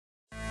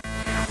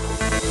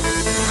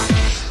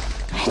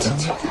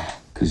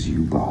Because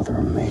you bother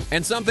me.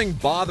 And something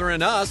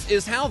bothering us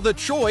is how The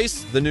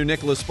Choice, the new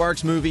Nicholas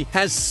Sparks movie,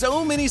 has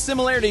so many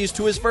similarities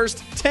to his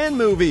first 10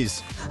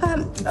 movies.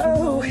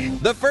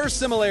 The first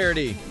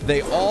similarity,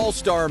 they all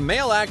star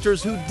male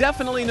actors who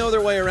definitely know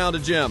their way around a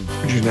gym.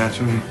 Would you dance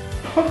with me?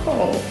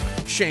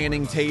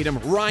 Channing Tatum,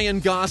 Ryan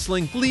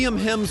Gosling, Liam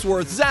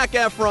Hemsworth, Zac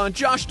Efron,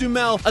 Josh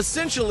Duhamel,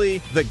 essentially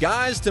the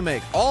guys to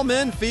make all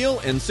men feel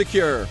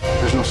insecure.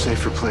 There's no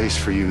safer place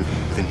for you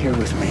than here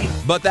with me.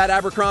 But that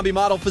Abercrombie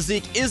model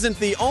physique isn't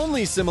the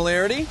only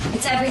similarity.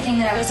 It's everything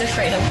that I was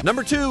afraid of.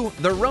 Number 2,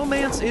 the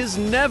romance is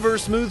never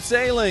smooth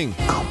sailing.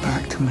 Come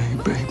back to me,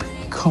 baby.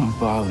 Come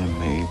bother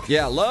me.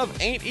 Yeah, love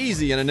ain't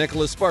easy in a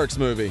Nicholas Sparks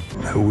movie.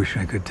 I wish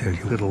I could tell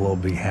you it'll all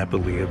be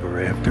happily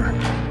ever after.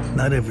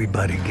 Not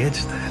everybody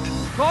gets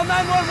that. Call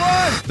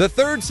 911! The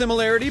third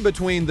similarity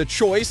between The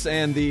Choice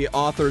and the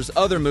author's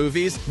other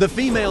movies, the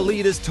female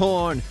lead is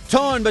torn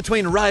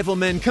between rival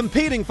men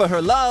competing for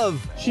her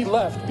love. She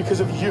left because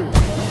of you.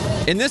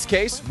 In this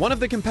case, one of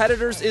the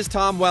competitors is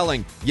Tom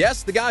Welling.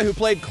 Yes, the guy who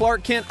played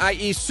Clark Kent,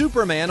 i.e.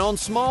 Superman, on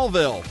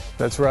Smallville.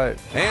 That's right.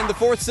 And the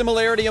fourth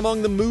similarity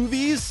among the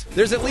movies,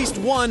 there's at least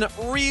one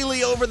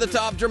really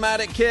over-the-top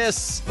dramatic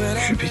kiss. You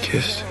should be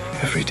kissed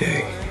every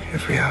day,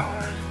 every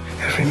hour,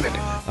 every minute.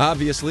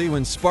 Obviously,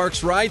 when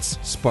Sparks writes,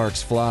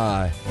 sparks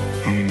fly.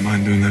 I wouldn't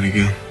mind doing that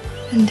again.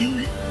 And do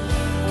it.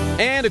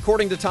 And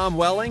according to Tom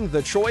Welling,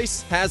 The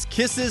Choice has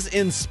kisses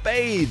in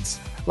spades.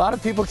 A lot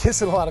of people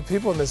kissing a lot of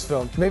people in this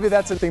film. Maybe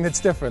that's the thing that's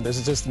different.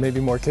 There's just maybe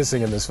more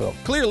kissing in this film.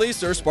 Clearly,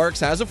 Sir Sparks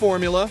has a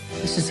formula.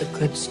 This is a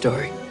good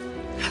story.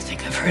 I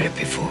think I've heard it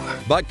before.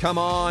 But come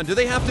on, do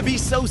they have to be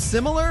so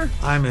similar?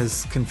 I'm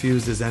as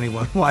confused as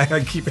anyone why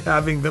I keep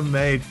having them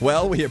made.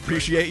 Well, we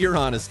appreciate your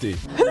honesty.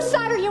 Whose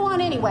side are you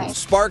on anyway?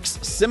 Sparks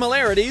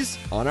similarities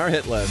on our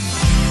hit list.